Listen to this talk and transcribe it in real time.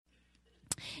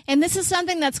And this is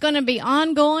something that's going to be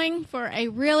ongoing for a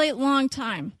really long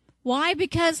time. Why?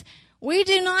 Because we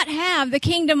do not have the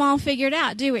kingdom all figured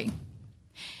out, do we?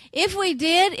 If we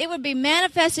did, it would be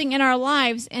manifesting in our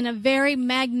lives in a very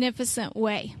magnificent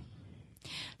way.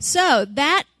 So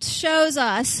that shows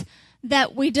us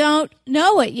that we don't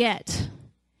know it yet.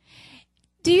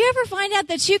 Do you ever find out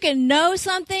that you can know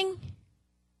something,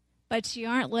 but you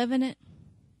aren't living it?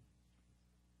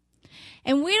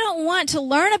 And we don't want to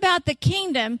learn about the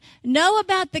kingdom, know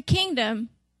about the kingdom,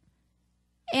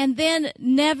 and then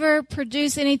never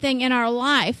produce anything in our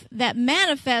life that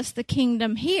manifests the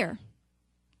kingdom here.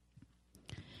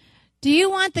 Do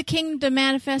you want the kingdom to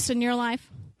manifest in your life?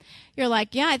 You're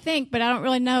like, yeah, I think, but I don't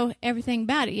really know everything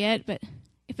about it yet. But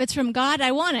if it's from God,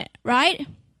 I want it, right?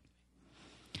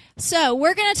 So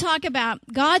we're going to talk about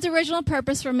God's original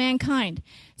purpose for mankind.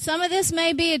 Some of this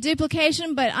may be a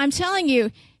duplication, but I'm telling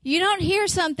you, you don't hear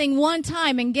something one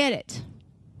time and get it.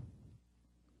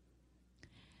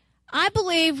 I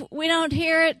believe we don't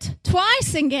hear it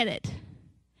twice and get it.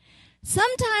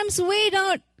 Sometimes we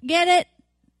don't get it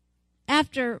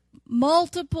after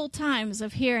multiple times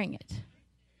of hearing it.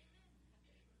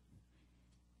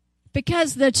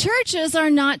 Because the churches are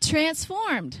not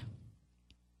transformed.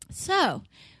 So,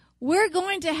 we're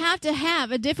going to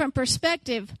have a different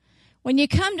perspective when you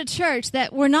come to church,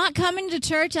 that we're not coming to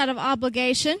church out of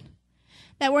obligation,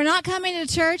 that we're not coming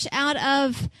to church out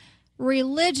of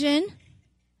religion,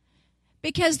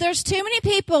 because there's too many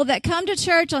people that come to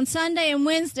church on Sunday and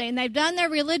Wednesday, and they've done their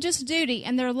religious duty,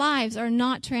 and their lives are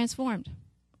not transformed.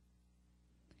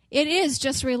 It is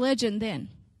just religion then.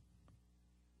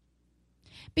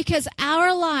 Because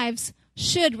our lives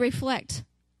should reflect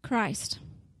Christ.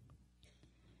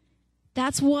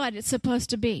 That's what it's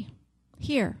supposed to be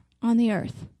here on the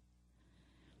earth.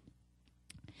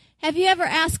 Have you ever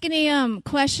asked any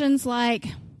questions like,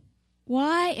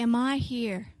 why am I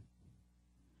here?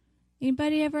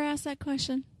 Anybody ever ask that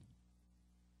question?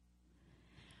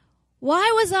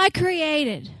 Why was I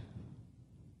created?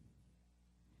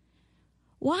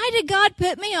 Why did God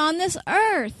put me on this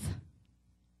earth?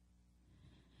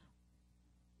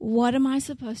 What am I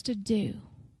supposed to do?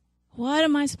 What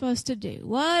am I supposed to do?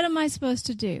 What am I supposed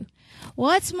to do?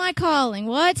 What's my calling?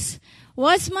 What's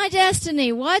my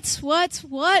destiny? What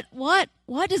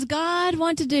does God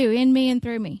want to do in me and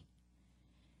through me?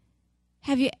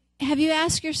 Have you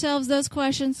asked yourselves those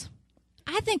questions?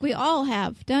 I think we all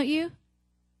have, don't you?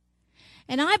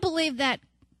 And I believe that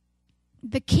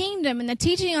the kingdom and the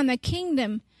teaching on the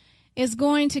kingdom is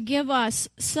going to give us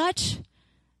such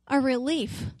a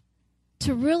relief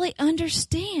to really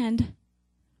understand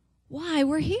why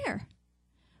we're here,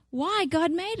 why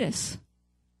God made us.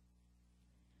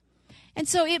 And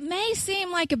so it may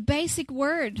seem like a basic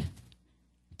word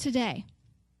today,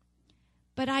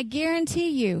 but I guarantee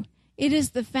you it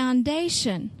is the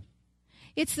foundation.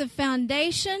 It's the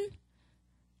foundation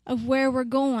of where we're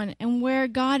going and where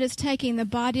God is taking the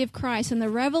body of Christ and the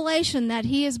revelation that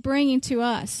He is bringing to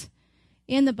us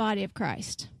in the body of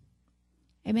Christ.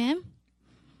 Amen?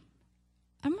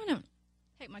 I'm going to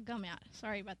take my gum out.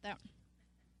 Sorry about that.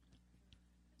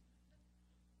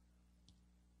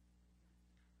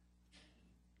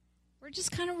 We're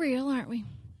just kind of real, aren't we?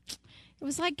 It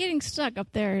was like getting stuck up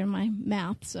there in my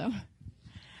mouth, so.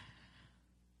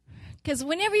 Because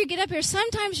whenever you get up here,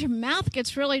 sometimes your mouth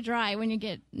gets really dry when you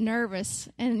get nervous,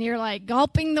 and you're like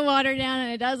gulping the water down,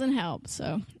 and it doesn't help.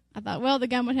 So I thought, well, the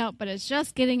gum would help, but it's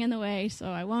just getting in the way, so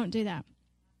I won't do that.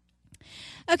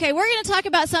 Okay, we're going to talk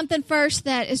about something first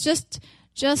that is just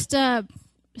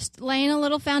laying a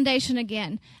little foundation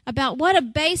again about what a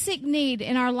basic need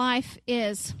in our life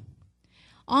is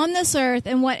on this earth,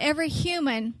 and what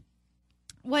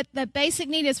the basic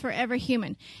need is for every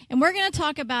human. And we're going to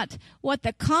talk about what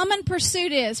the common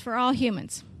pursuit is for all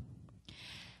humans.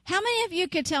 How many of you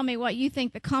could tell me what you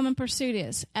think the common pursuit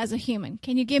is as a human?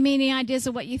 Can you give me any ideas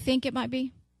of what you think it might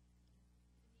be?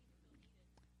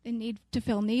 The need to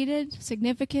feel needed,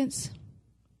 significance.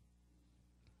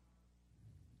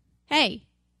 Hey,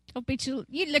 don't be too,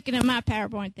 you looking at my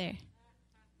PowerPoint there.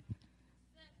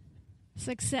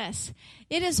 Success.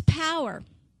 It is power.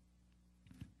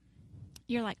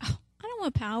 You're like, oh, I don't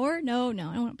want power. No, I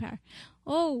don't want power.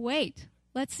 Oh, wait.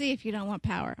 Let's see if you don't want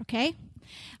power, okay?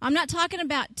 I'm not talking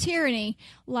about tyranny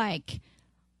like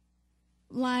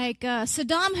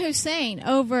Saddam Hussein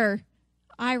over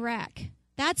Iraq.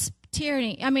 That's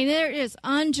tyranny. I mean, there is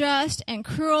unjust and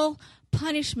cruel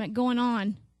punishment going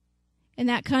on in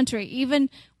that country. Even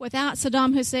without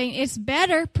Saddam Hussein, it's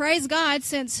better, praise God,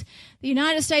 since the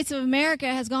United States of America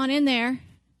has gone in there.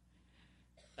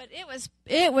 But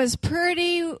it was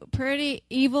pretty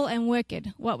evil and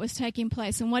wicked what was taking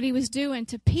place and what he was doing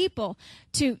to people,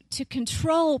 to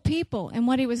control people and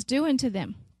what he was doing to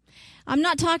them. I'm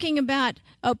not talking about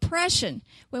oppression.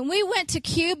 When we went to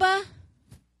Cuba,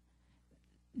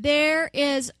 there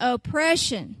is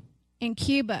oppression in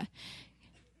Cuba.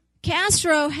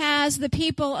 Castro has the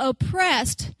people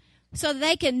oppressed so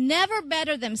they can never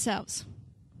better themselves.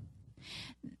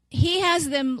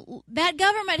 That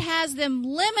government has them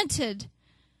limited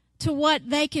to what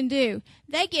they can do.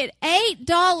 They get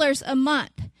 $8 a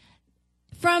month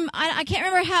from, I can't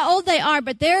remember how old they are,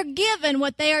 but they're given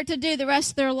what they are to do the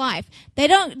rest of their life. They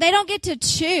don't get to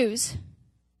choose.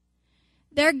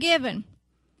 They're given.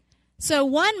 So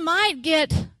one might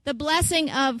get the blessing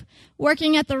of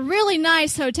working at the really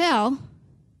nice hotel,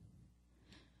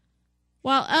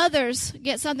 while others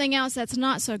get something else that's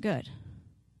not so good.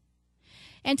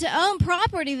 And to own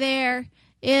property there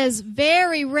is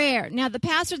very rare. Now, the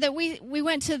pastor that we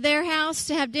went to their house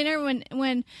to have dinner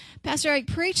when Pastor Eric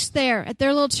preached there at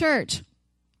their little church,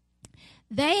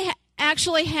 they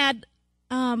actually had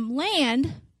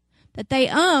land that they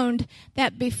owned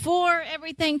that before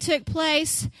everything took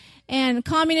place and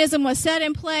communism was set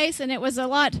in place and it was a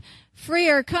lot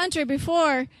freer country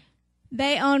before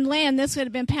they owned land, this would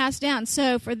have been passed down.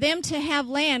 So for them to have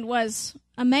land was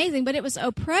amazing, but it was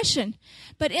oppression.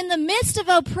 But in the midst of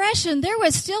oppression, there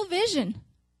was still vision.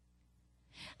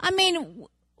 I mean,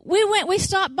 we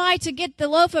stopped by to get the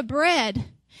loaf of bread,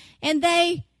 and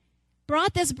they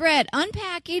brought this bread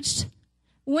unpackaged,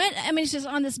 it's just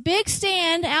on this big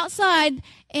stand outside,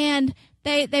 and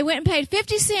they went and paid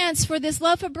 50 cents for this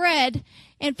loaf of bread,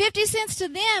 and 50 cents to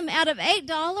them out of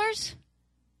 $8,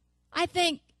 I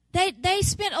think they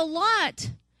spent a lot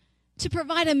to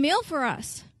provide a meal for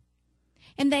us.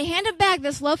 And they handed back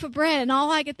this loaf of bread, and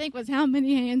all I could think was, how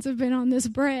many hands have been on this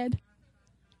bread?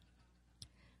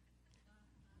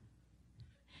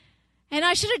 And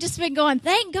I should have just been going,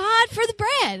 thank God for the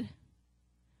bread.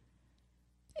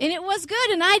 And it was good,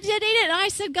 and I did eat it, and I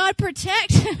said, God,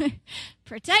 protect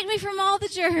me from all the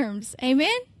germs.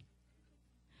 Amen?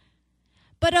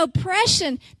 But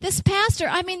oppression, this pastor,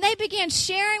 they began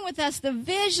sharing with us the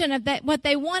vision of what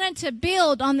they wanted to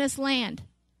build on this land.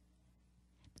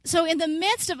 So in the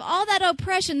midst of all that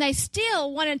oppression, they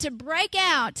still wanted to break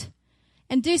out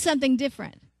and do something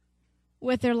different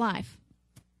with their life.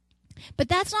 But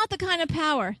that's not the kind of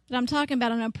power that I'm talking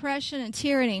about on oppression and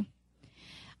tyranny.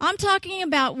 I'm talking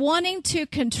about wanting to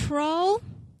control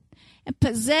and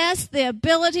possess the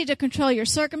ability to control your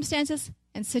circumstances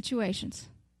and situations.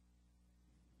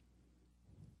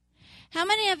 How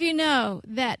many of you know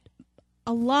that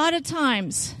a lot of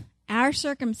times our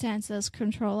circumstances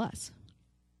control us?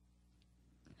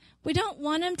 We don't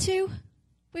want them to.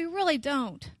 We really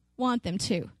don't want them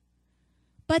to.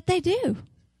 But they do.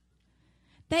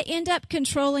 They end up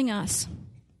controlling us.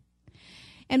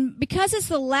 And because it's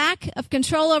the lack of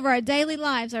control over our daily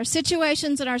lives, our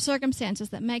situations and our circumstances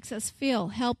that makes us feel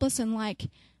helpless and like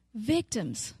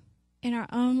victims in our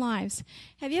own lives.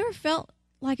 Have you ever felt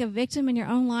like a victim in your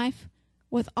own life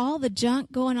with all the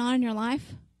junk going on in your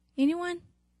life? Anyone?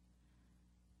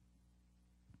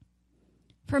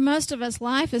 For most of us,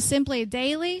 life is simply a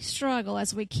daily struggle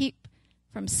as we keep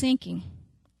from sinking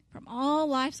from all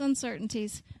life's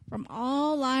uncertainties, from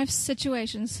all life's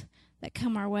situations that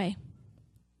come our way.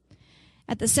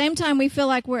 At the same time, we feel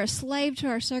like we're a slave to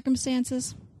our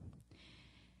circumstances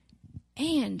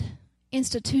and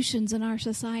institutions in our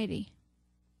society.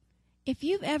 If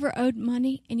you've ever owed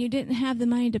money and you didn't have the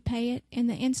money to pay it and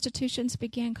the institutions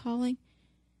began calling,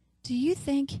 do you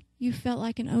think you felt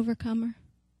like an overcomer?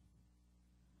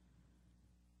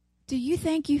 Do you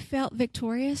think you felt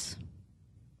victorious?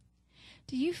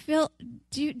 Did you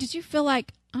feel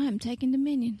like I'm taking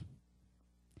dominion?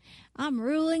 I'm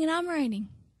ruling and I'm reigning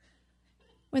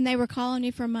when they were calling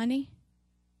you for money?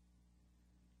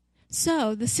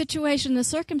 So the situation, the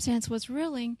circumstance was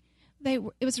really, it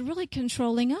was really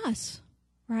controlling us,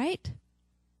 right?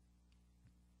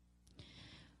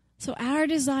 So our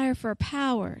desire for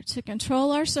power to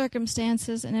control our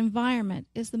circumstances and environment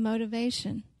is the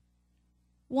motivation.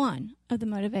 One of the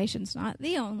motivations, not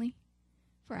the only,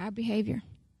 for our behavior.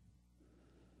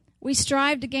 We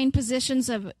strive to gain positions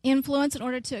of influence in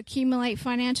order to accumulate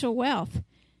financial wealth.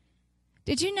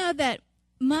 Did you know that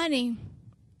money,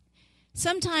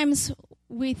 sometimes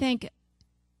we think,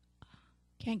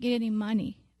 can't get any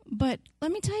money. But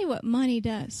let me tell you what money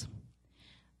does.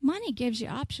 Money gives you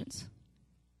options.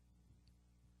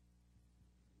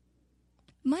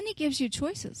 Money gives you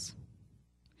choices.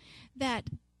 That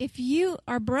if you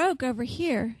are broke over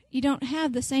here, you don't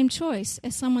have the same choice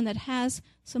as someone that has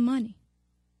some money.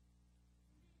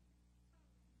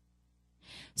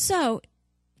 So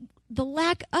the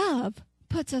lack of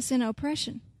puts us in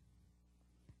oppression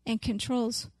and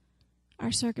controls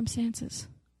our circumstances.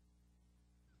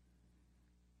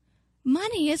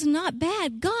 Money is not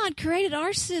bad. God created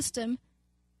our system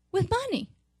with money.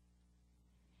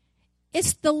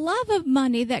 It's the love of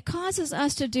money that causes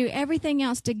us to do everything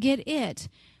else to get it,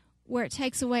 where it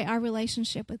takes away our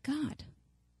relationship with God.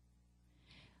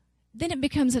 Then it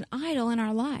becomes an idol in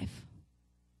our life.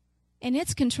 And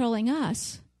it's controlling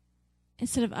us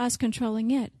instead of us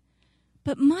controlling it.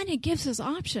 But money gives us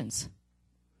options.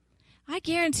 I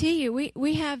guarantee you,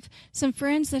 we have some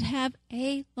friends that have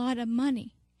a lot of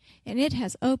money, and it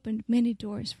has opened many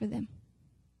doors for them.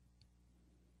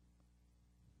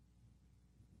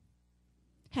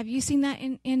 Have you seen that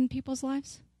in people's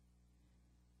lives?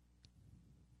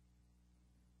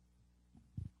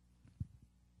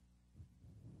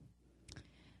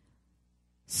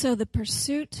 So the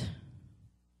pursuit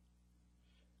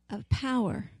of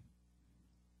power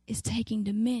is taking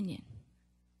dominion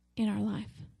in our life.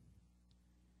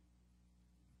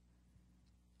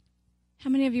 How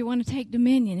many of you want to take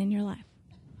dominion in your life?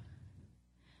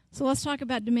 So let's talk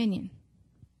about dominion.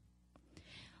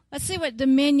 Let's see what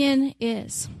dominion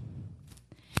is.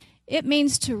 It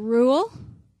means to rule,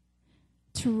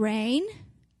 to reign.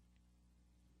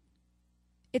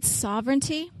 It's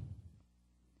sovereignty.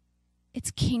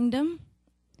 It's kingdom.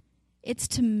 It's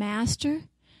to master.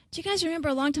 Do you guys remember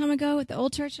a long time ago at the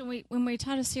old church when we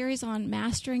taught a series on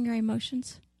mastering your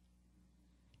emotions?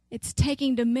 It's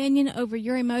taking dominion over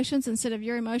your emotions instead of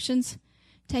your emotions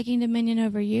taking dominion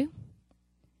over you.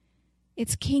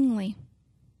 It's kingly.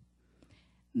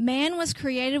 Man was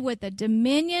created with a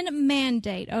dominion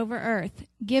mandate over earth,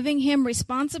 giving him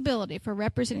responsibility for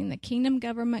representing the kingdom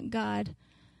government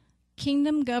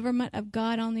of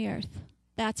God on the earth.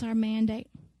 That's our mandate.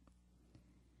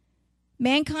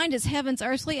 Mankind is heaven's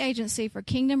earthly agency for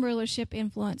kingdom rulership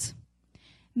influence.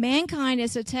 Mankind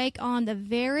is to take on the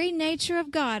very nature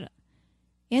of God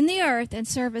in the earth and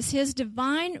serve as his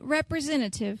divine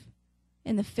representative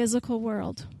in the physical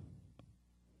world.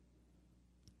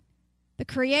 The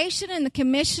creation and the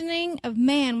commissioning of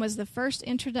man was the first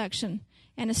introduction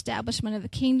and establishment of the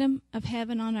kingdom of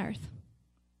heaven on earth.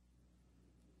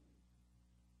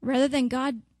 Rather than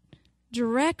God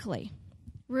directly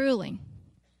ruling,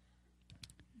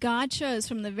 God chose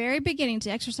from the very beginning to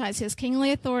exercise his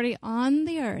kingly authority on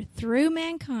the earth through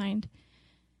mankind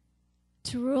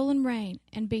to rule and reign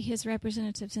and be his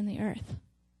representatives in the earth.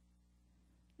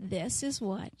 This is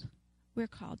what we're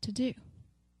called to do.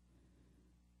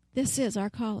 This is our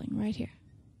calling right here.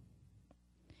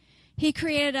 He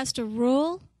created us to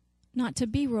rule, not to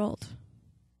be ruled.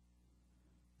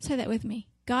 Say that with me.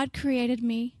 God created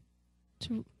me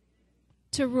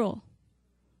to rule,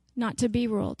 not to be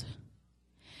ruled.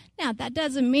 Now, that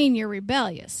doesn't mean you're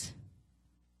rebellious,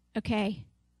 okay?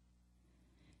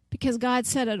 Because God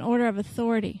set an order of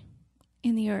authority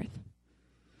in the earth.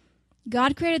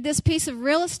 God created this piece of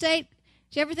real estate.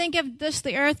 Do you ever think of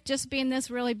the earth just being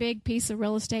this really big piece of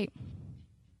real estate?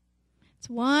 It's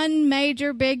one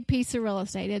major big piece of real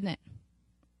estate, isn't it?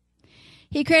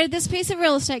 He created this piece of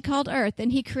real estate called earth,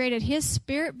 and he created his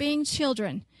spirit-being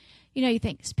children. You know, you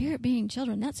think, spirit-being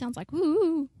children, that sounds like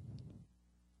woo.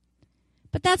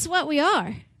 But that's what we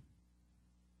are.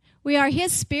 We are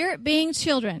his spirit-being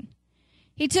children.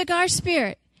 He took our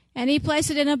spirit, and he placed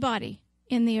it in a body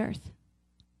in the earth.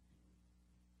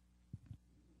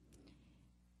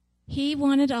 He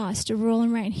wanted us to rule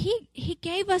and reign. He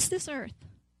gave us this earth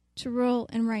to rule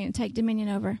and reign and take dominion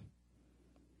over.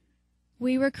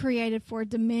 We were created for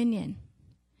dominion.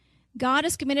 God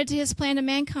is committed to his plan to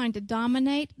mankind to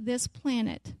dominate this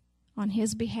planet on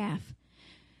his behalf.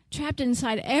 Trapped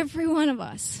inside every one of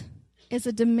us is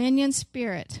a dominion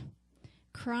spirit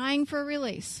crying for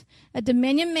release, a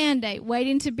dominion mandate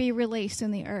waiting to be released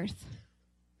in the earth.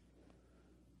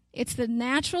 It's the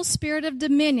natural spirit of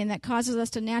dominion that causes us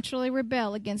to naturally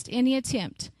rebel against any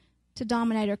attempt to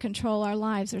dominate or control our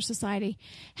lives or society.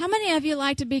 How many of you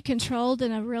like to be controlled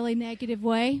in a really negative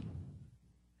way?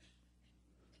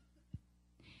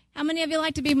 How many of you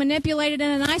like to be manipulated in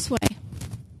a nice way?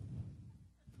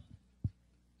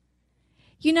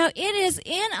 You know, it is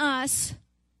in us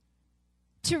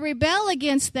to rebel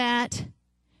against that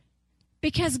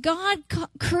because God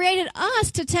created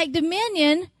us to take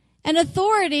dominion and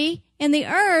authority in the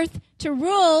earth to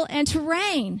rule and to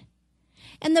reign.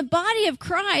 And the body of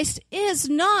Christ is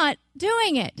not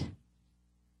doing it.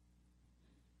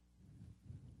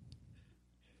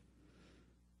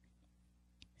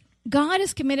 God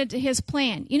is committed to his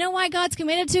plan. You know why God's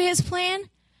committed to his plan?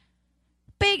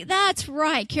 That's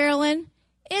right, Carolyn.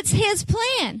 It's his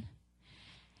plan.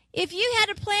 If you had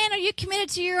a plan, are you committed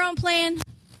to your own plan?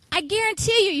 I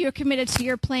guarantee you're committed to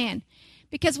your plan.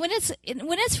 Because when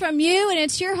it's from you and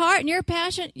it's your heart and your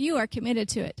passion, you are committed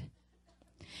to it.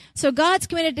 So God's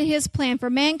committed to his plan for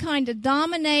mankind to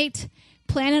dominate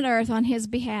planet Earth on his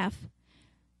behalf.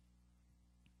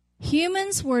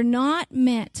 Humans were not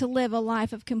meant to live a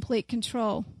life of complete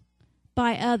control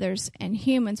by others, and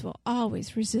humans will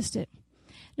always resist it.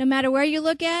 No matter where you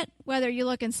look at, whether you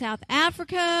look in South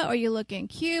Africa or you look in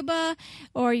Cuba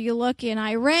or you look in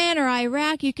Iran or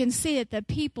Iraq, you can see that the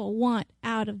people want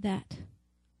out of that.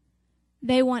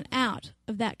 They want out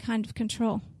of that kind of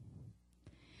control.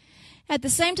 At the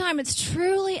same time, it's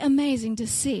truly amazing to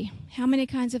see how many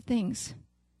kinds of things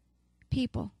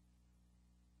people,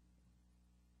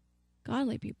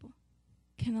 godly people,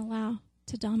 can allow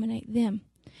to dominate them.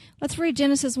 Let's read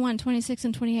Genesis 1:26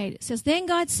 and 28. It says, Then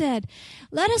God said,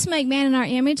 Let us make man in our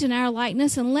image and our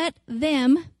likeness, and let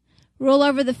them rule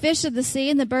over the fish of the sea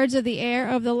and the birds of the air,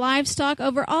 over the livestock,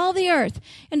 over all the earth,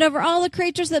 and over all the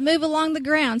creatures that move along the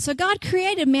ground. So God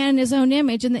created man in his own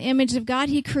image. In the image of God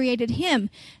he created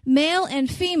him. Male and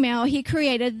female he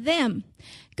created them.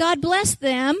 God blessed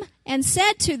them and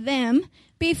said to them,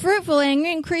 Be fruitful and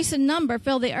increase in number,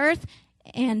 fill the earth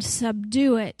and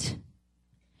subdue it.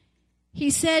 He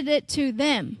said it to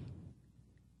them.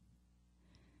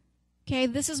 Okay,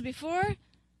 this is before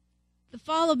the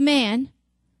fall of man.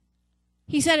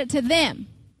 He said it to them.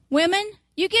 Women,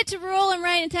 you get to rule and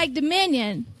reign and take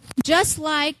dominion just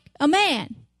like a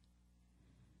man.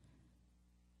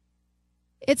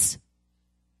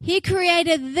 He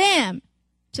created them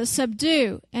to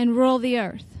subdue and rule the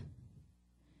earth.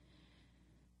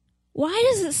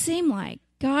 Why does it seem like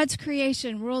God's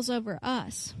creation rules over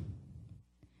us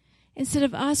instead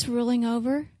of us ruling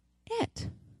over it?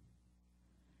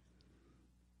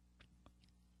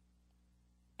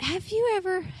 Have you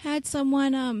ever had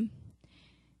someone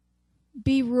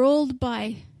be ruled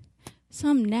by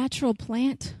some natural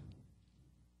plant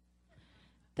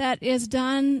that is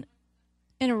done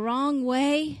in a wrong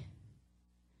way?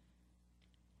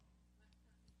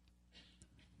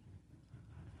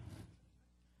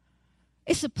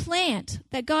 It's a plant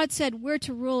that God said we're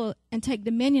to rule and take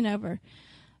dominion over.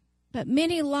 But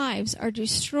many lives are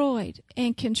destroyed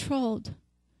and controlled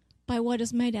by what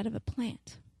is made out of a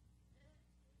plant.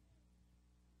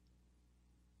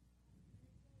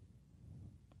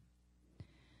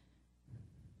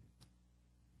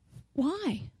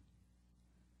 Why?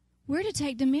 We're to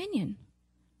take dominion.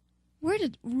 We're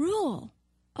to rule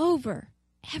over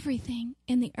everything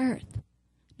in the earth.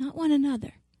 Not one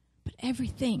another, but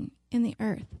everything in the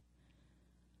earth.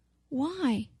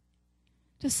 Why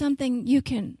does something you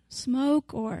can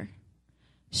smoke or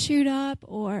shoot up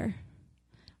or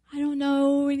I don't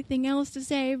know anything else to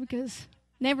say because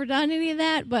never done any of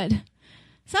that, but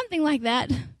something like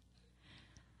that.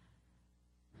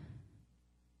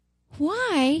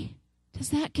 Why does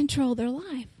that control their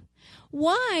life?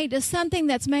 Why does something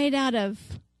that's made out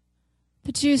of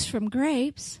the juice from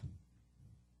grapes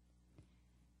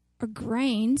or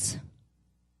grains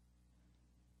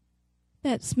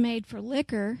that's made for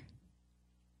liquor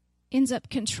ends up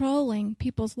controlling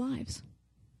people's lives?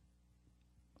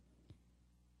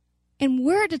 And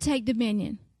we're to take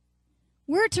dominion.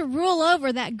 We're to rule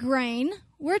over that grain.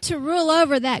 We're to rule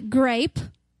over that grape.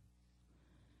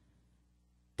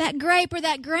 That grape or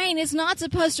that grain is not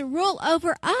supposed to rule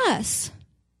over us.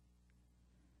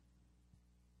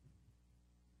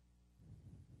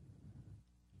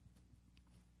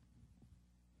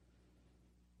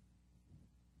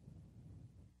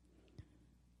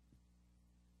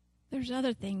 There's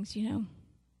other things,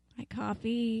 like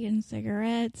coffee and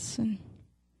cigarettes and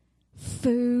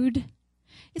food.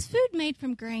 Is food made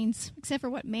from grains, except for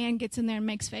what man gets in there and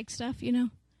makes fake stuff,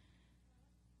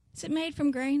 Is it made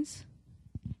from grains?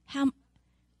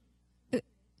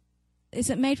 Is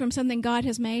it made from something God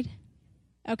has made?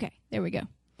 Okay, there we go.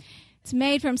 It's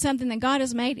made from something that God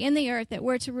has made in the earth that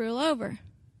we're to rule over.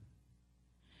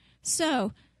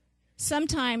 So,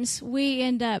 sometimes we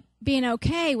end up being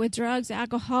okay with drugs,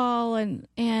 alcohol,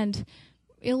 and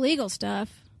illegal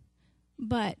stuff,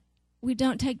 but we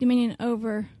don't take dominion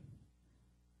over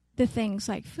the things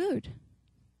like food.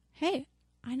 Hey,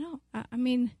 I know. I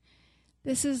mean,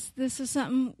 this is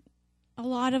something a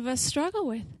lot of us struggle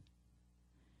with.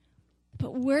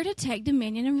 But we're to take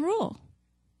dominion and rule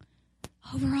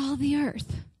over all the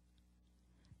earth.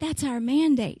 That's our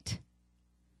mandate.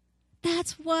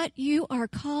 That's what you are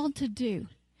called to do.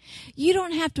 You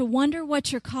don't have to wonder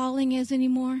what your calling is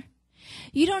anymore.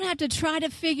 You don't have to try to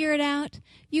figure it out.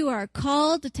 You are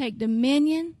called to take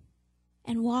dominion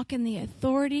and walk in the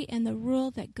authority and the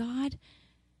rule that God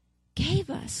gave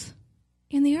us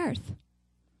in the earth.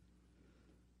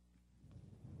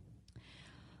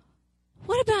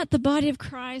 What about the body of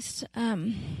Christ?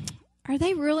 Are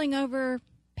they ruling over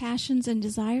passions and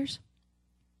desires?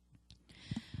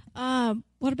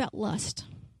 What about lust?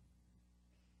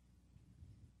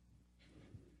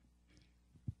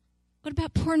 What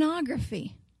about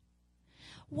pornography?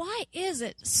 Why is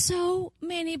it so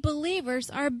many believers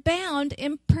are bound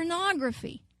in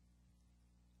pornography?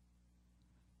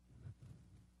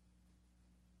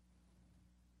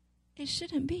 It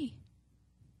shouldn't be.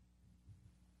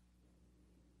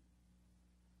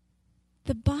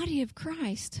 The body of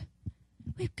Christ,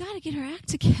 we've got to get our act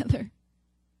together.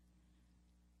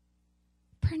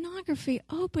 Pornography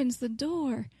opens the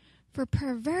door for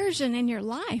perversion in your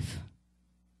life.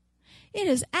 It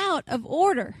is out of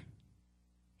order.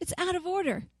 It's out of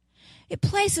order. It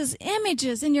places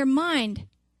images in your mind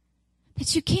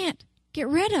that you can't get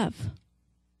rid of.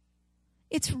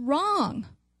 It's wrong.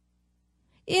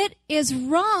 It is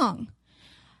wrong.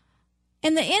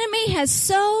 And the enemy has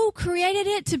so created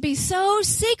it to be so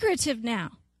secretive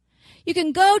now. You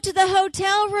can go to the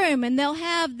hotel room and they'll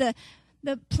have the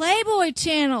Playboy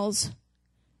channels.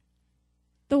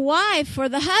 The wife or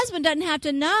the husband doesn't have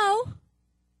to know.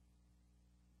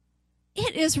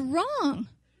 It is wrong.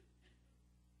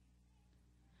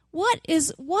 What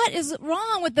is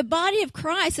wrong with the body of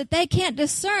Christ that they can't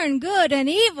discern good and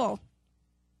evil?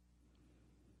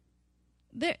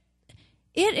 It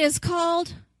is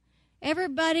called,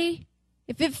 everybody,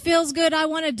 if it feels good, I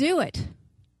want to do it.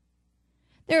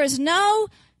 There is no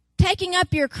taking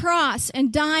up your cross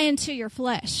and dying to your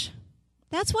flesh.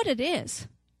 That's what it is.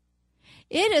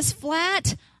 It is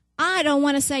flat, I don't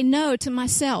want to say no to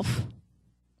myself.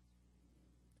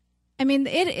 I mean,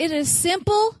 it is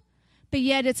simple, but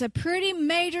yet it's a pretty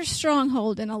major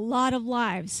stronghold in a lot of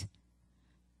lives.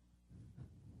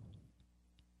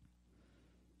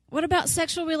 What about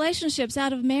sexual relationships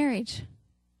out of marriage?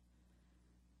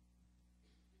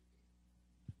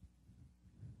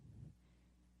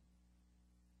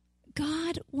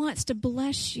 God wants to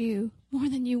bless you more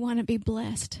than you want to be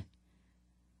blessed.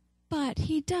 But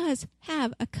He does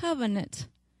have a covenant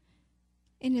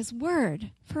in His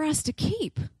Word for us to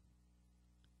keep.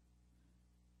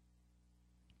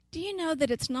 Do you know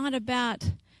that it's not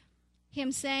about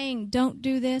Him saying, don't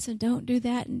do this and don't do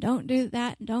that and don't do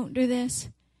that and don't do this?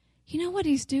 You know what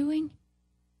He's doing?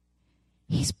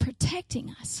 He's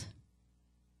protecting us.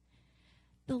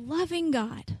 The loving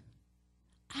God,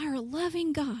 our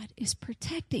loving God, is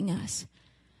protecting us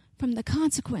from the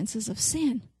consequences of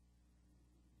sin.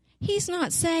 He's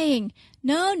not saying,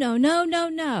 no, no, no, no,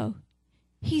 no.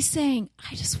 He's saying,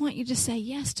 I just want you to say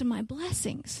yes to my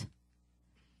blessings.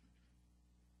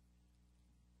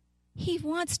 He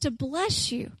wants to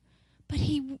bless you, but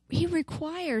He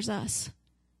requires us.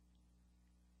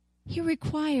 He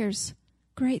requires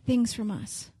great things from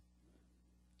us.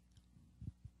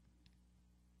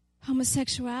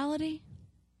 Homosexuality,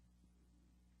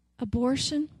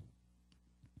 abortion.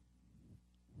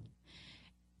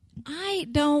 I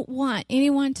don't want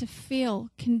anyone to feel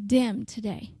condemned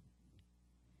today.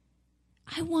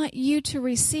 I want you to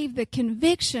receive the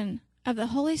conviction of the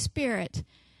Holy Spirit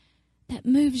that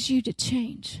moves you to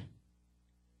change.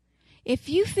 If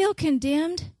you feel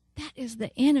condemned, that is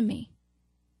the enemy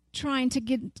trying to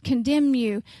condemn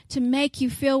you, to make you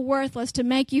feel worthless, to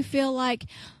make you feel like,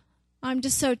 I'm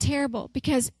just so terrible.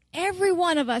 Because every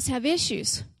one of us have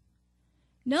issues.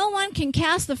 No one can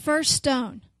cast the first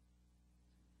stone.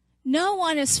 No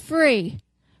one is free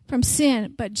from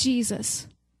sin but Jesus.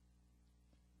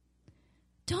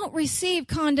 Don't receive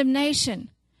condemnation,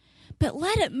 but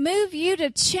let it move you to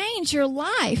change your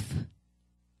life.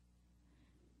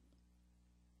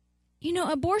 You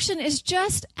know, abortion is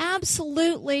just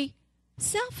absolutely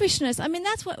selfishness. I mean,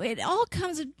 that's what it all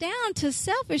comes down to,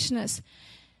 selfishness.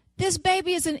 This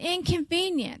baby is an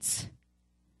inconvenience.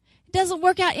 It doesn't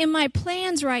work out in my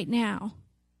plans right now.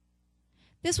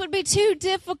 This would be too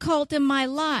difficult in my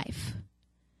life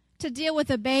to deal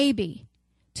with a baby.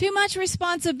 Too much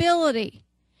responsibility.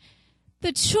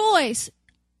 The choice,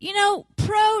 you know,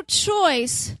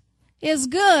 pro-choice is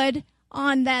good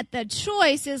on that the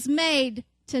choice is made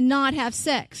to not have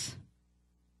sex.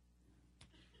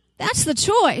 That's the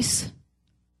choice.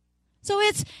 So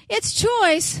it's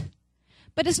choice,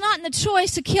 but it's not in the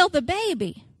choice to kill the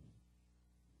baby.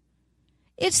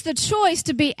 It's the choice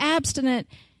to be abstinent.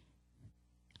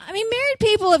 I mean, married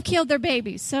people have killed their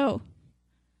babies, so.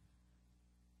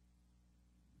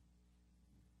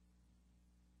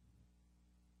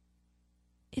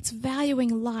 It's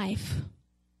valuing life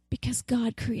because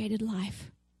God created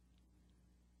life.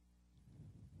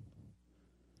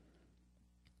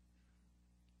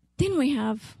 then we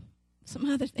have some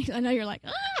other things. I know you're like,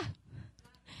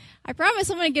 I promise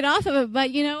I'm going to get off of it,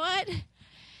 but you know what?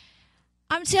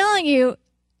 I'm telling you,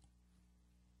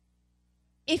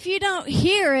 if you don't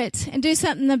hear it and do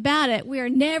something about it, we are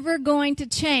never going to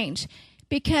change,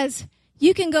 because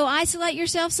you can go isolate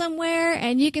yourself somewhere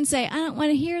and you can say, I don't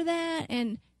want to hear that,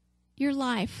 and your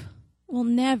life will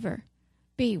never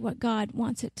be what God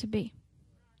wants it to be,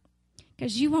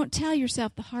 because you won't tell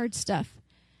yourself the hard stuff.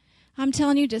 I'm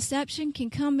telling you, deception can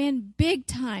come in big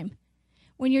time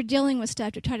when you're dealing with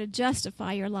stuff to try to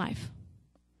justify your life.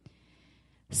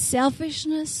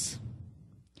 Selfishness,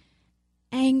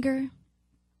 anger,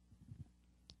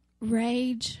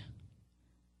 rage,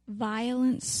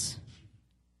 violence,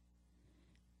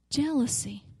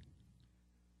 jealousy,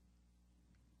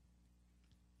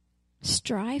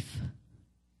 strife,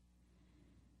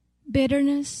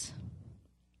 bitterness,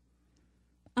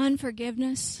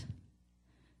 unforgiveness.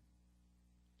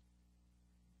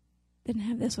 Didn't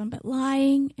have this one, but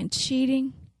lying and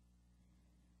cheating,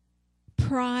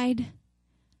 pride,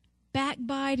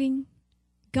 backbiting,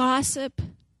 gossip,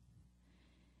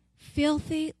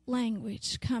 filthy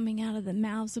language coming out of the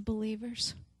mouths of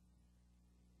believers.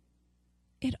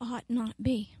 It ought not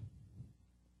be.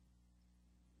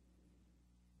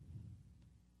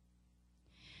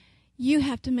 You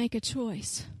have to make a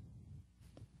choice.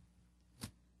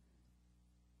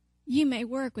 You may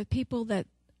work with people that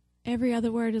every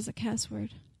other word is a cuss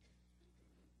word.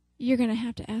 You're going to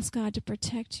have to ask God to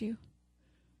protect you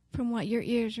from what your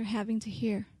ears are having to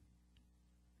hear.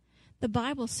 The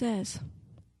Bible says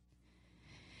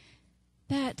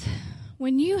that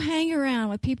when you hang around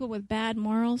with people with bad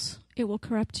morals, it will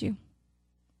corrupt you.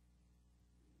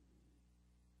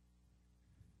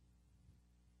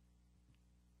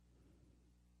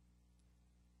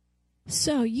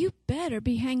 So you better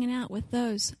be hanging out with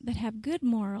those that have good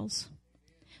morals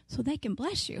so they can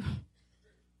bless you.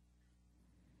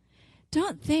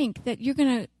 Don't think that you're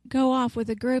going to go off with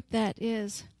a group that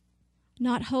is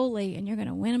not holy and you're going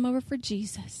to win them over for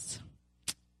Jesus.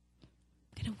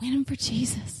 I'm going to win them for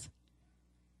Jesus.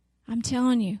 I'm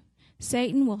telling you,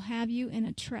 Satan will have you in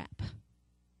a trap.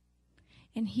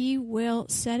 And he will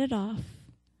set it off.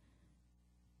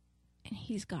 And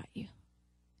he's got you.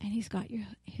 And he's got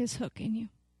his hook in you.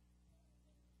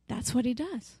 That's what he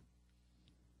does.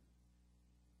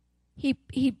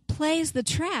 He plays the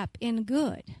trap in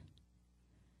good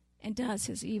and does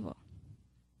his evil.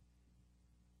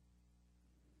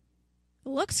 It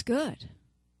looks good,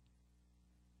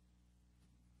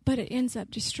 but it ends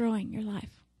up destroying your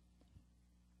life.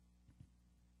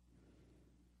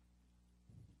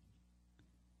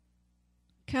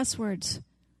 Cuss words,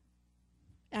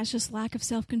 that's just lack of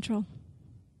self-control.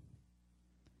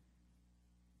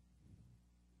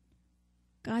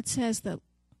 God says that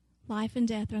life and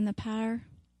death are in the power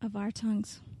of our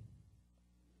tongues.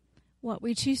 What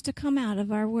we choose to come out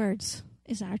of our words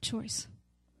is our choice.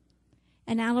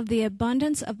 And out of the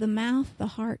abundance of the mouth, the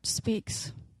heart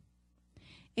speaks.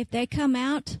 If they come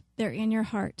out, they're in your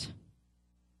heart.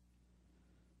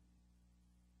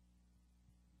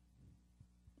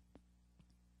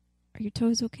 Are your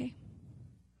toes okay?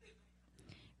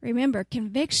 Remember,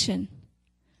 conviction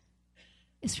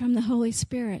is from the Holy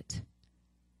Spirit.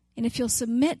 And if you'll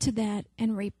submit to that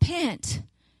and repent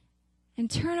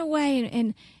and turn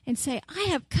away and say, I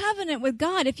have covenant with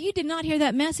God. If you did not hear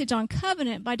that message on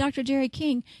covenant by Dr. Jerry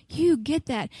King, you get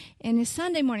that. And his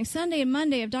Sunday morning, Sunday and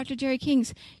Monday of Dr. Jerry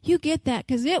King's, you get that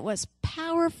because it was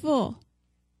powerful.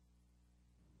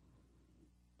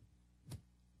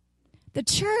 The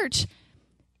church,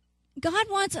 God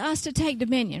wants us to take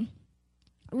dominion,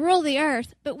 rule the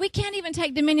earth, but we can't even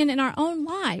take dominion in our own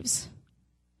lives.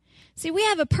 See, we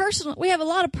have a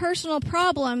lot of personal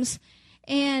problems,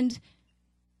 and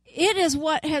it is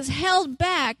what has held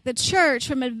back the church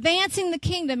from advancing the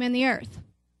kingdom in the earth.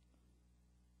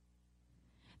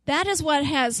 That is what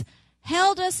has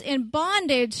held us in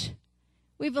bondage.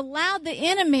 We've allowed the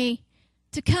enemy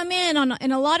to come in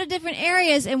a lot of different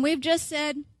areas, and we've just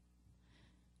said,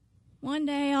 one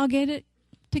day I'll get it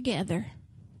together.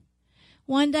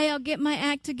 One day I'll get my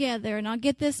act together, and I'll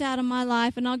get this out of my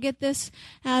life, and I'll get this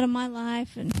out of my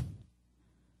life.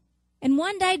 And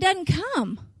one day doesn't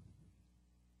come.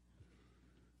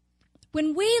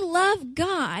 When we love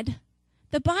God,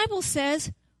 the Bible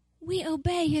says we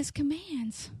obey his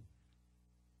commands.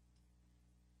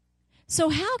 So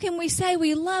how can we say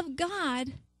we love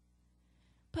God,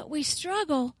 but we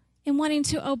struggle in wanting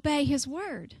to obey his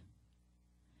word?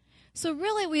 So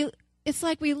really, it's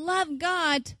like we love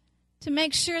God to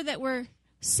make sure that we're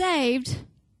saved.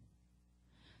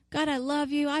 God, I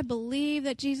love you. I believe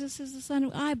that Jesus is the Son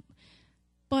of God.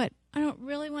 but I don't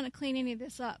really want to clean any of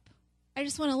this up. I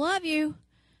just want to love you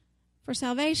for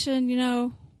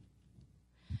salvation,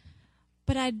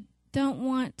 but I don't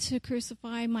want to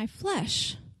crucify my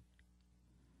flesh.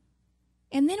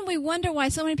 And then we wonder why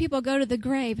so many people go to the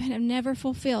grave and have never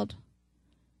fulfilled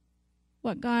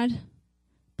what God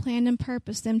planned and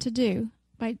purposed them to do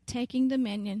by taking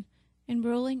dominion and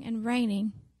ruling and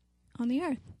reigning on the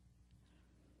earth.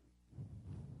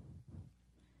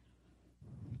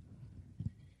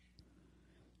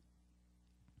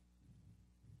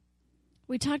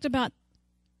 We talked about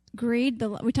greed.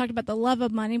 We talked about the love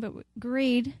of money, but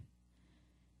greed.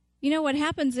 What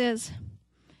happens is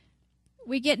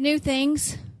we get new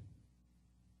things,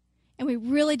 and we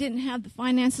really didn't have the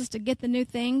finances to get the new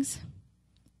things,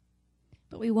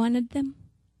 but we wanted them.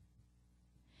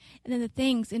 And then the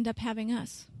things end up having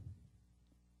us.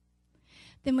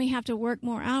 Then we have to work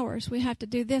more hours. We have to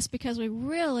do this because we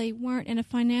really weren't in a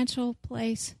financial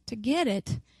place to get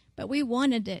it, but we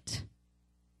wanted it.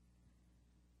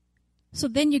 So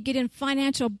then you get in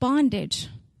financial bondage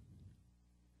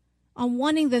on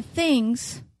wanting the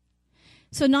things.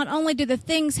 So not only do the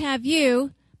things have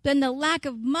you, then the lack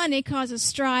of money causes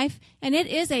strife, and it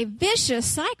is a vicious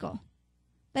cycle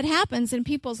that happens in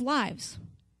people's lives.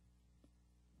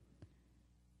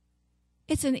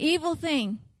 It's an evil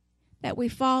thing that we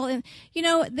fall in. The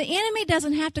enemy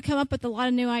doesn't have to come up with a lot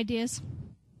of new ideas.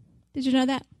 Did you know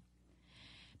that?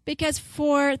 Because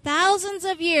for thousands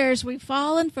of years, we've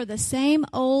fallen for the same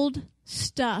old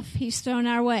stuff he's thrown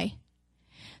our way.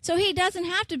 So he doesn't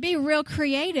have to be real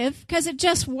creative because it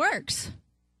just works.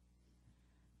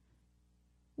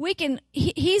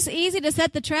 He's easy to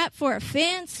set the trap for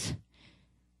offense.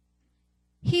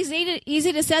 He's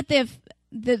easy to set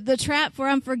the trap for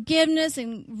unforgiveness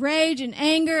and rage and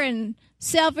anger and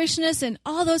selfishness and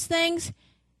all those things.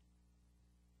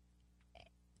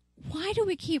 Why do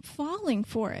we keep falling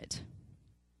for it?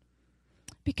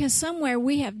 Because somewhere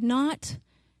we have not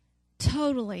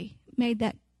totally made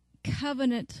that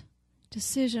covenant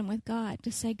decision with God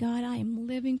to say, God, I am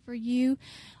living for you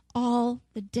all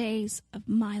the days of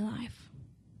my life.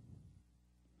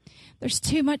 There's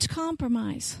too much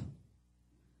compromise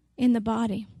in the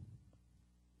body.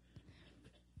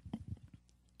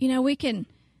 We can...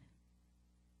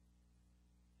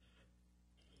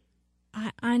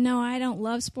 I know I don't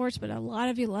love sports, but a lot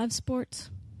of you love sports.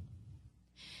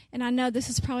 And I know this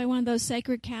is probably one of those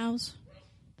sacred cows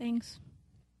things.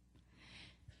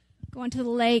 Going to the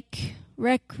lake,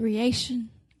 recreation,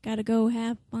 got to go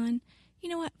have fun. You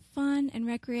know what? Fun and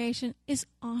recreation is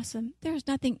awesome. There's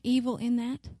nothing evil in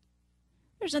that.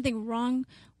 There's nothing wrong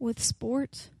with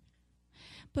sports.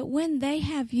 But when they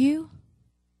have you,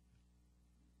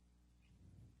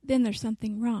 then there's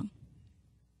something wrong.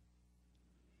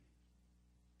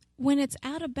 When it's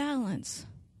out of balance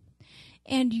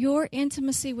and your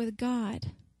intimacy with God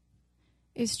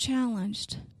is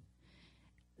challenged,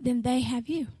 then they have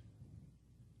you.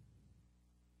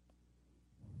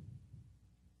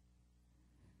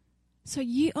 So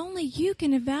only you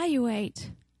can evaluate.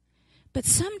 But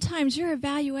sometimes your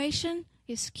evaluation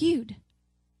is skewed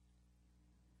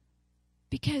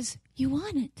because you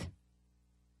want it.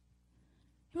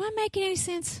 Am I making any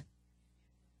sense?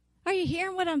 Are you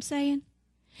hearing what I'm saying?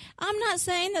 I'm not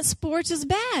saying that sports is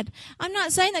bad. I'm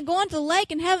not saying that going to the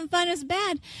lake and having fun is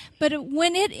bad. But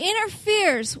when it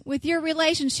interferes with your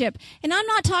relationship, and I'm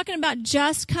not talking about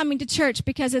just coming to church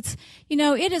because it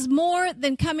is more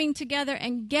than coming together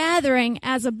and gathering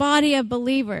as a body of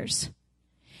believers.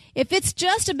 If it's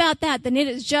just about that, then it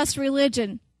is just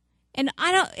religion. And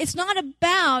it's not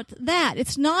about that.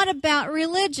 It's not about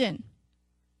religion.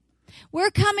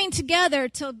 We're coming together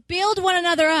to build one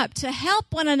another up, to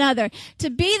help one another, to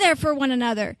be there for one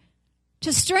another,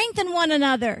 to strengthen one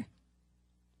another,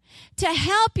 to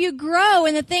help you grow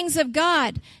in the things of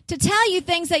God, to tell you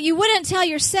things that you wouldn't tell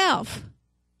yourself.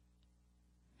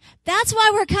 That's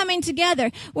why we're coming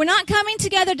together. We're not coming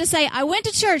together to say, I went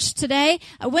to church today,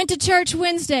 I went to church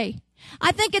Wednesday.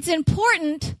 I think it's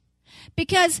important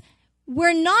because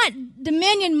we're not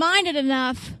dominion-minded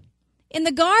enough. In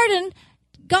the garden,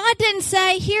 God didn't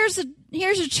say, here's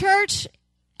a church,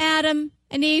 Adam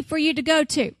and Eve, for you to go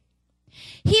to.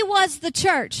 He was the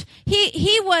church.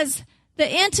 He was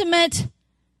the intimate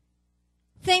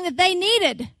thing that they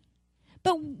needed.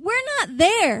 But we're not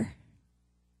there.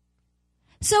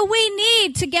 So we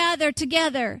need to gather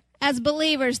together as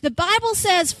believers. The Bible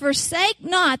says, forsake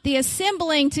not the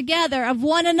assembling together of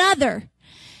one another.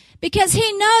 Because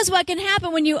he knows what can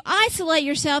happen when you isolate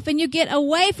yourself and you get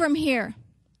away from here.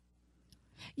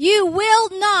 You will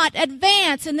not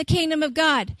advance in the kingdom of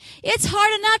God. It's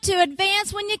hard enough to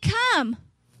advance when you come.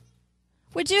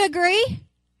 Would you agree?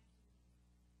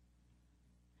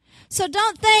 So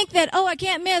don't think that, oh, I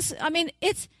can't miss. I mean,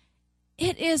 it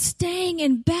is staying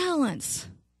in balance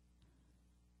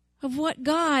of what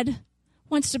God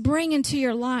wants to bring into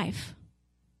your life.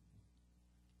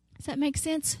 Does that make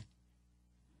sense?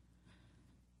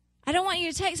 I don't want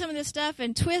you to take some of this stuff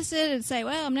and twist it and say,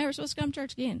 well, I'm never supposed to come to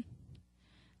church again.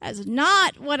 That's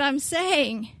not what I'm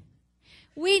saying.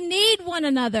 We need one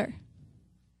another.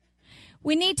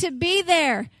 We need to be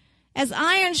there as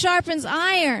iron sharpens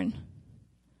iron,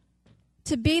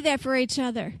 to be there for each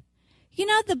other. You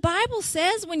know, the Bible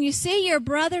says when you see your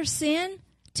brother sin,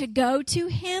 to go to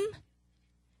him.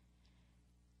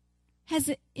 Has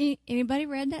anybody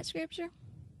read that scripture?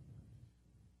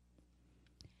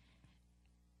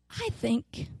 I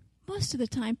think most of the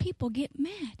time people get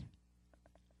mad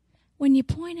when you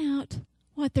point out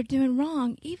what they're doing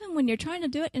wrong. Even when you're trying to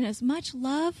do it in as much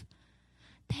love,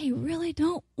 they really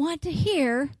don't want to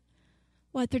hear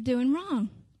what they're doing wrong.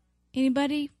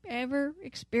 Anybody ever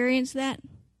experienced that?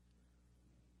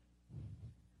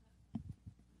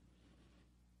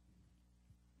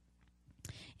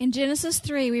 In Genesis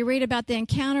 3, we read about the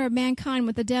encounter of mankind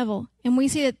with the devil, and we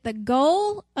see that the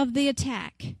goal of the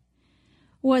attack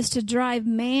was to drive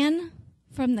man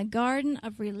from the garden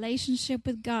of relationship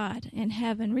with God in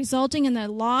heaven, resulting in the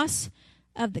loss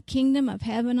of the kingdom of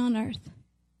heaven on earth.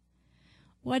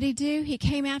 What did he do? He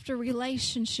came after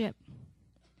relationship.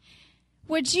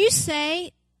 Would you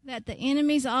say that the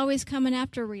enemy's always coming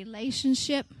after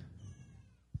relationship?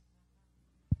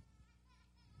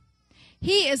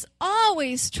 He is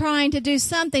always trying to do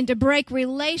something to break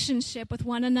relationship with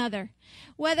one another.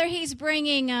 Whether he's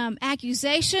bringing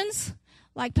accusations,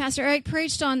 like Pastor Eric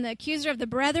preached on the accuser of the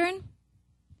brethren,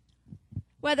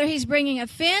 whether he's bringing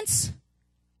offense,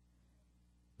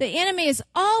 the enemy is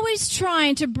always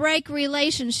trying to break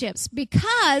relationships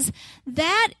because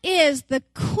that is the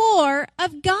core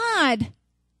of God.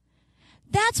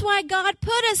 That's why God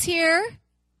put us here,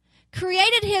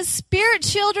 created his spirit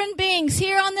children beings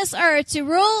here on this earth to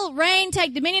rule, reign,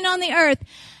 take dominion on the earth,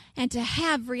 and to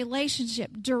have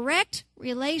relationship, direct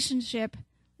relationship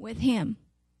with him.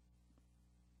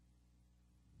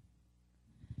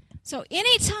 So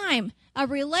anytime a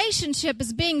relationship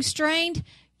is being strained,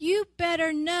 you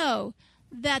better know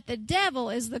that the devil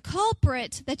is the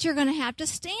culprit that you're going to have to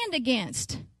stand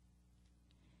against.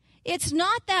 It's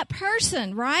not that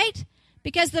person, right?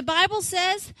 Because the Bible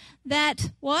says that,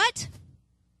 what?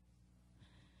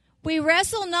 We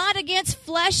wrestle not against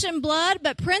flesh and blood,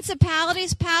 but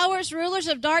principalities, powers, rulers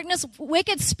of darkness,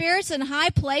 wicked spirits in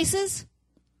high places.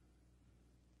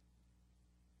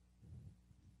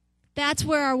 That's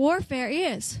where our warfare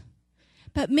is.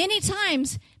 But many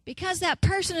times, because that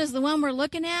person is the one we're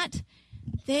looking at,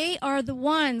 they are the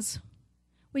ones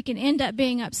we can end up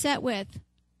being upset with.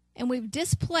 And we've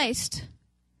displaced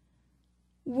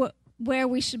where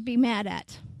we should be mad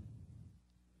at.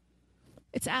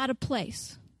 It's out of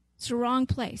place. It's the wrong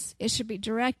place. It should be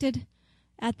directed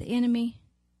at the enemy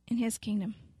and his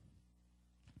kingdom.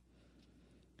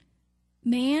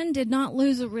 Man did not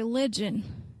lose a religion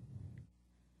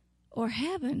or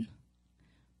heaven,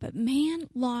 but man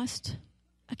lost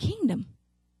a kingdom.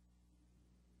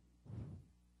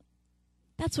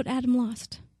 That's what Adam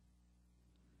lost.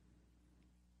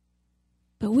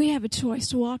 But we have a choice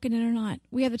to walk in it or not.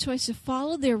 We have a choice to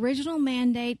follow the original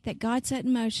mandate that God set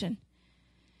in motion.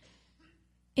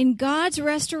 In God's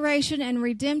restoration and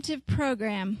redemptive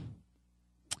program,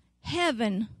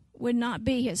 heaven would not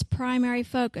be his primary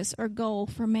focus or goal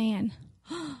for man.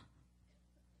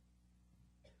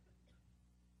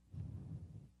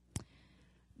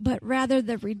 But rather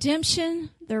the redemption,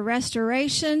 the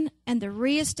restoration, and the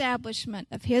reestablishment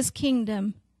of his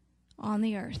kingdom on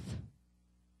the earth.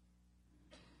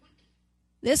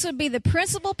 This would be the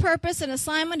principal purpose and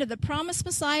assignment of the promised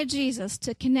Messiah Jesus,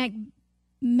 to connect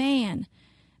man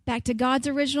back to God's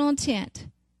original intent,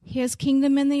 his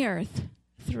kingdom in the earth,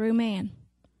 through man.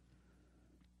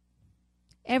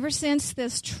 Ever since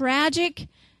this tragic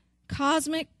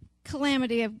cosmic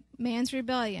calamity of man's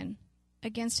rebellion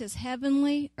against his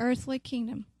heavenly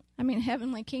kingdom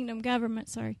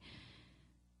government,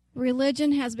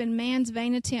 religion has been man's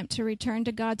vain attempt to return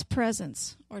to God's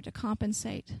presence or to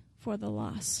compensate for the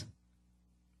loss.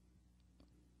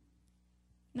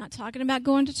 I'm not talking about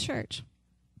going to church.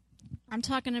 I'm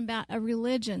talking about a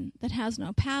religion that has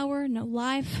no power, no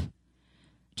life,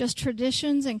 just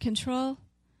traditions and control.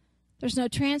 There's no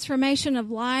transformation of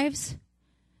lives.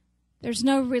 There's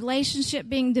no relationship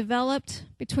being developed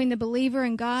between the believer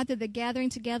and God through the gathering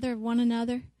together of one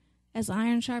another as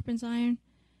iron sharpens iron.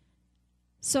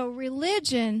 So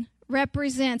religion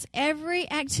represents every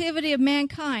activity of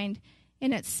mankind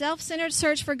in its self-centered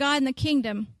search for God and the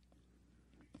kingdom,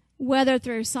 whether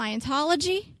through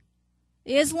Scientology,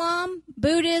 Islam,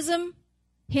 Buddhism,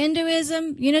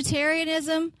 Hinduism,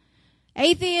 Unitarianism,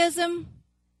 atheism,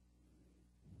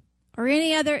 or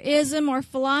any other ism or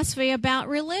philosophy about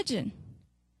religion.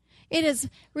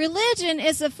 Religion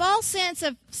is a false sense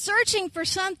of searching for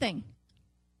something.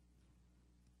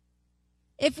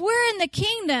 If we're in the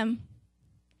kingdom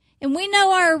and we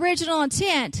know our original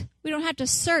intent, we don't have to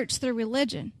search through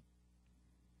religion.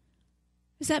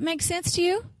 Does that make sense to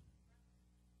you?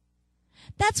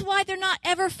 That's why they're not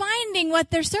ever finding what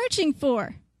they're searching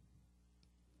for.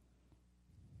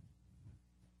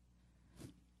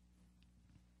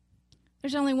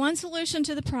 There's only one solution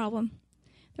to the problem.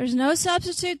 There's no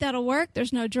substitute that'll work.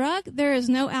 There's no drug. There is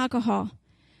no alcohol.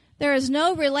 There is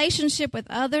no relationship with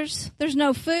others. There's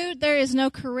no food. There is no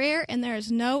career. And there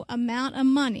is no amount of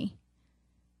money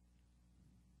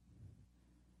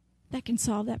that can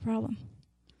solve that problem.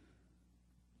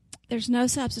 There's no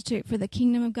substitute for the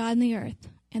kingdom of God in the earth.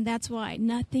 And that's why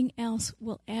nothing else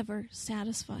will ever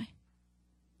satisfy.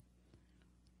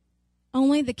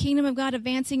 Only the kingdom of God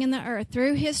advancing in the earth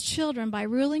through his children by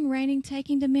ruling, reigning,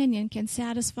 taking dominion can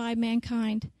satisfy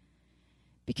mankind.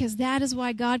 Because that is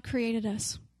why God created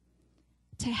us.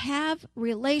 To have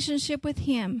relationship with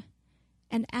him.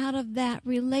 And out of that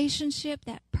relationship,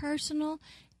 that personal,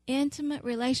 intimate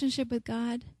relationship with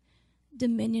God,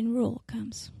 dominion rule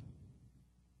comes.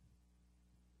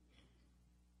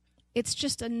 It's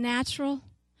just a natural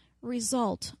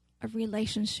result of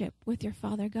relationship with your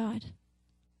Father God.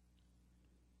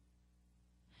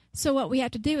 So what we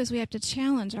have to do is we have to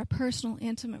challenge our personal,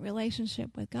 intimate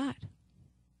relationship with God.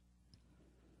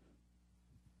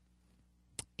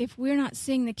 If we're not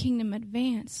seeing the kingdom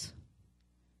advance,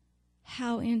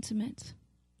 how intimate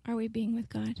are we being with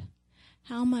God?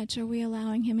 How much are we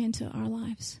allowing him into our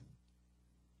lives?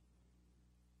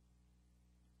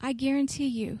 I guarantee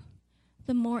you,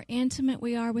 the more intimate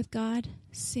we are with God,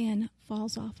 sin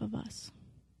falls off of us.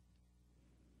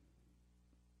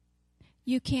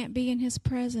 You can't be in his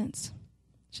presence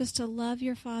just to love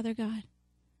your Father God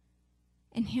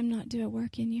and him not do a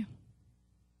work in you.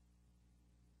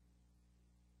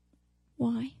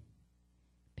 Why?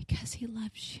 Because he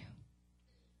loves you.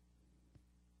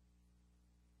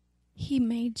 He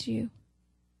made you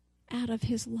out of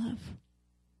his love.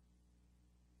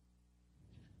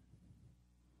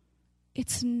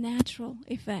 It's natural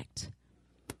effect.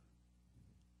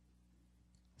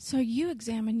 So you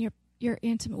examine your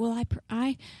intimate. Well,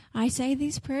 I say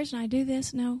these prayers and I do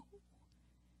this. No.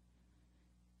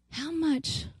 How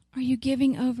much are you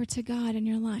giving over to God in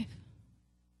your life?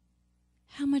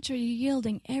 How much are you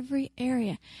yielding every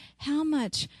area? How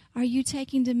much are you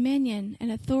taking dominion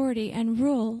and authority and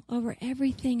rule over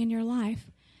everything in your life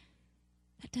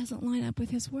that doesn't line up with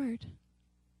his word?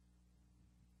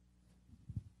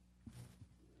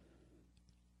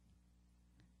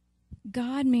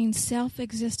 God means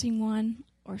self-existing one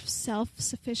or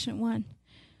self-sufficient one.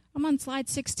 I'm on slide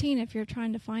 16 if you're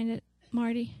trying to find it,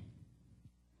 Marty.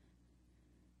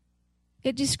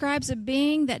 It describes a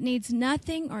being that needs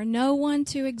nothing or no one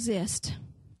to exist.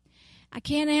 I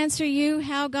can't answer you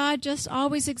how God just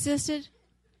always existed.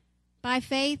 By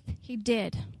faith, he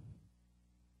did.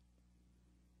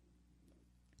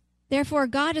 Therefore,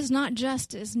 God is not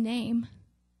just his name.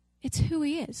 It's who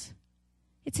he is.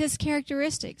 It's his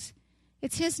characteristics.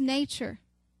 It's his nature.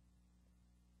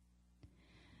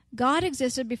 God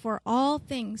existed before all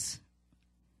things.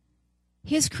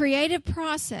 His creative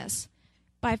process,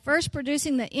 by first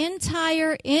producing the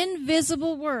entire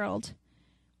invisible world,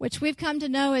 which we've come to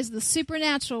know as the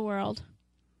supernatural world,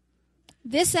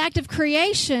 this act of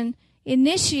creation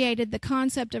initiated the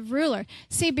concept of ruler.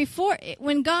 See, before,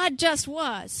 when God just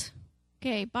was,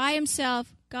 by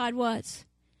himself, God was.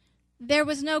 There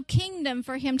was no kingdom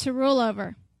for him to rule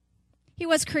over. He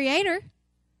was creator.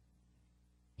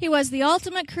 He was the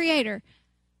ultimate creator.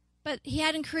 But he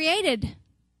hadn't created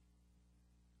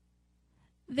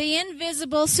the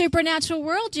invisible supernatural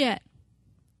world yet.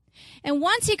 And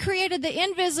once he created the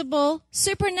invisible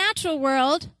supernatural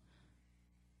world,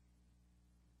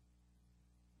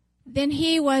 then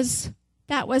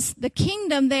that was the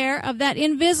kingdom there, of that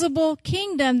invisible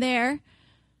kingdom there,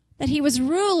 that he was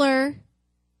ruler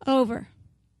over.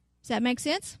 Does that make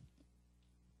sense?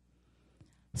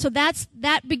 So that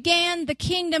began the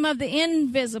kingdom of the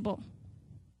invisible.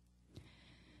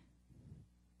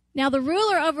 Now, the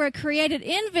ruler over a created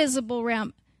invisible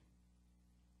realm,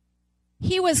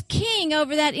 he was king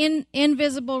over that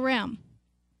invisible realm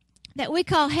that we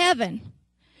call heaven.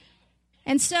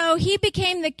 And so he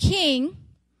became the king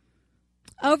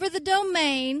over the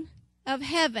domain of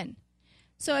heaven.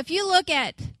 So if you look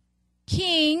at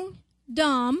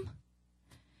kingdom,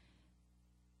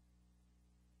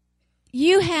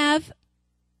 you have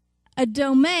a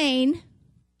domain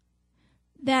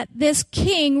that this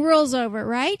king rules over,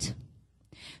 right?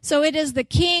 So it is the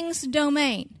king's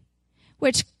domain,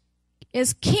 which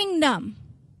is kingdom.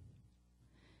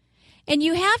 And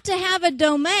you have to have a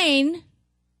domain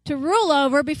to rule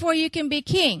over before you can be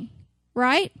king,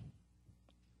 right?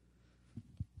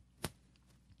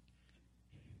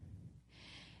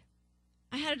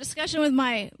 I had a discussion with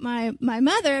my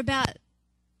mother about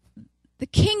the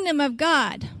kingdom of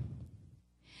God.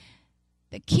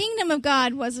 The kingdom of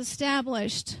God was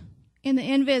established in the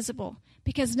invisible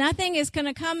because nothing is going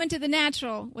to come into the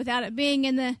natural without it being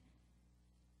in the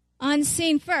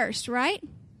unseen first, right?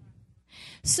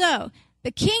 So,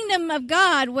 the kingdom of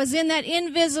God was in that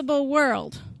invisible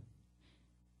world.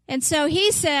 And so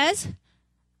he says,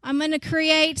 I'm going to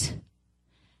create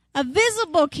a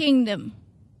visible kingdom.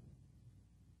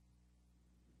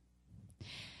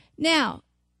 Now,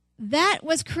 that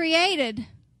was created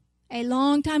a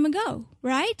long time ago,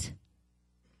 right?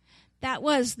 That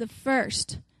was the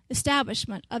first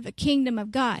establishment of the kingdom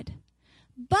of God.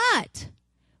 But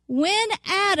when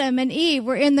Adam and Eve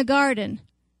were in the garden,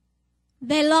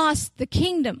 they lost the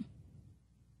kingdom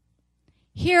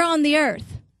here on the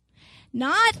earth.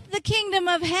 Not the kingdom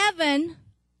of heaven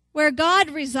where God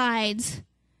resides.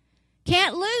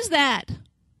 Can't lose that.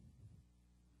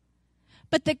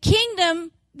 But the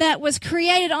kingdom that was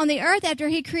created on the earth after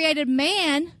he created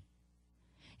man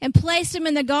and placed him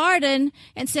in the garden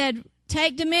and said,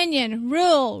 take dominion,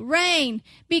 rule, reign,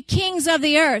 be kings of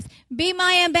the earth, be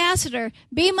my ambassador,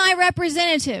 be my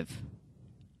representative.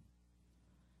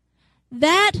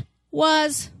 That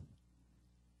was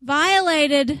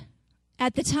violated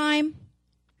at the time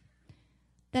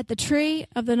that the tree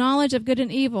of the knowledge of good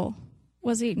and evil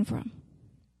was eaten from.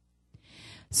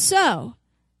 So,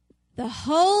 the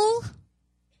whole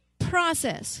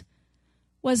process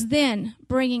was then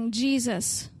bringing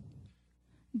Jesus,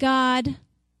 God,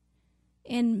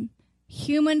 in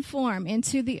human form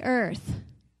into the earth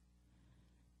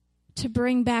to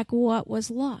bring back what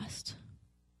was lost,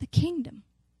 the kingdom.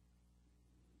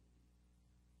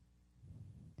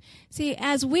 See,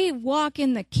 as we walk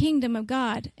in the kingdom of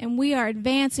God and we are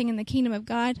advancing in the kingdom of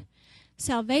God,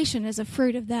 salvation is a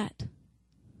fruit of that.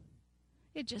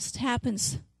 It just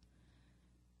happens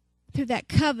through that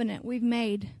covenant we've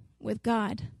made with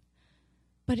God.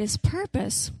 But his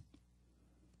purpose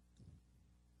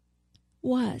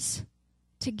was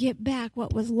to get back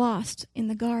what was lost in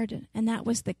the garden, and that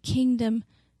was the kingdom,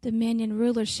 dominion,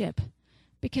 rulership.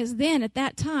 Because then, at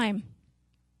that time,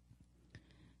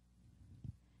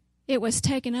 it was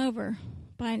taken over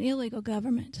by an illegal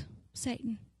government,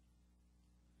 Satan.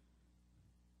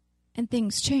 And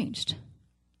things changed.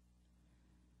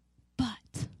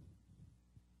 But,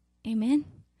 amen?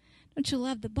 Don't you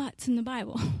love the buts in the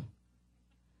Bible?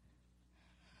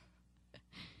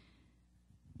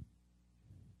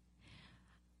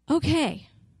 Okay.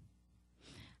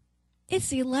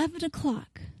 It's 11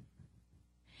 o'clock.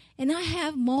 And I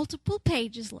have multiple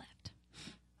pages left.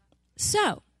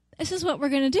 So, this is what we're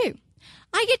going to do.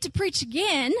 I get to preach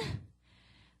again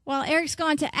while Eric's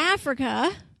gone to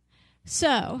Africa.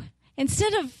 So,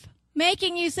 instead of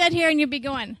making you sit here and you'll be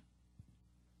going,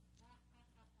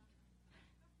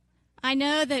 I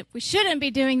know that we shouldn't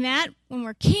be doing that when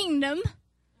we're kingdom,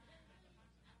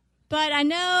 but I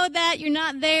know that you're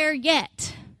not there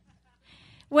yet.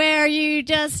 Where you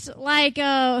just like,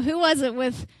 who was it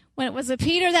with, when it was a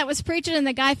Peter that was preaching and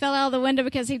the guy fell out of the window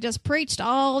because he just preached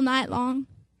all night long?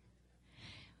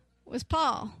 It was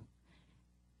Paul.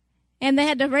 And they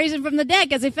had to raise him from the dead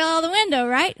because he fell out of the window,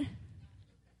 right?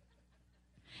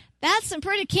 That's some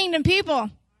pretty kingdom people.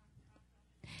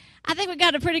 I think we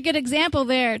got a pretty good example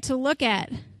there to look at.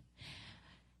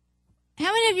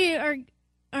 How many of you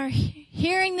are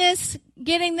hearing this,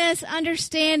 getting this,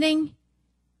 understanding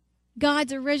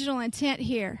God's original intent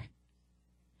here?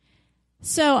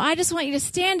 So I just want you to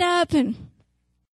stand up and